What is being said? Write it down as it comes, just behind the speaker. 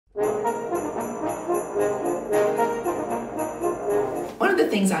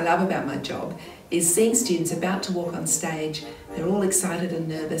things I love about my job is seeing students about to walk on stage. They're all excited and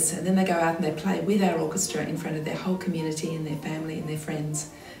nervous, and then they go out and they play with our orchestra in front of their whole community and their family and their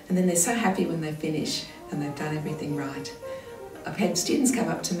friends. And then they're so happy when they finish and they've done everything right. I've had students come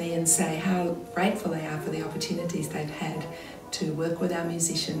up to me and say how grateful they are for the opportunities they've had to work with our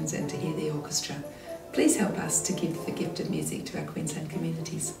musicians and to hear the orchestra. Please help us to give the gift of music to our Queensland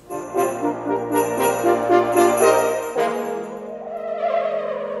communities.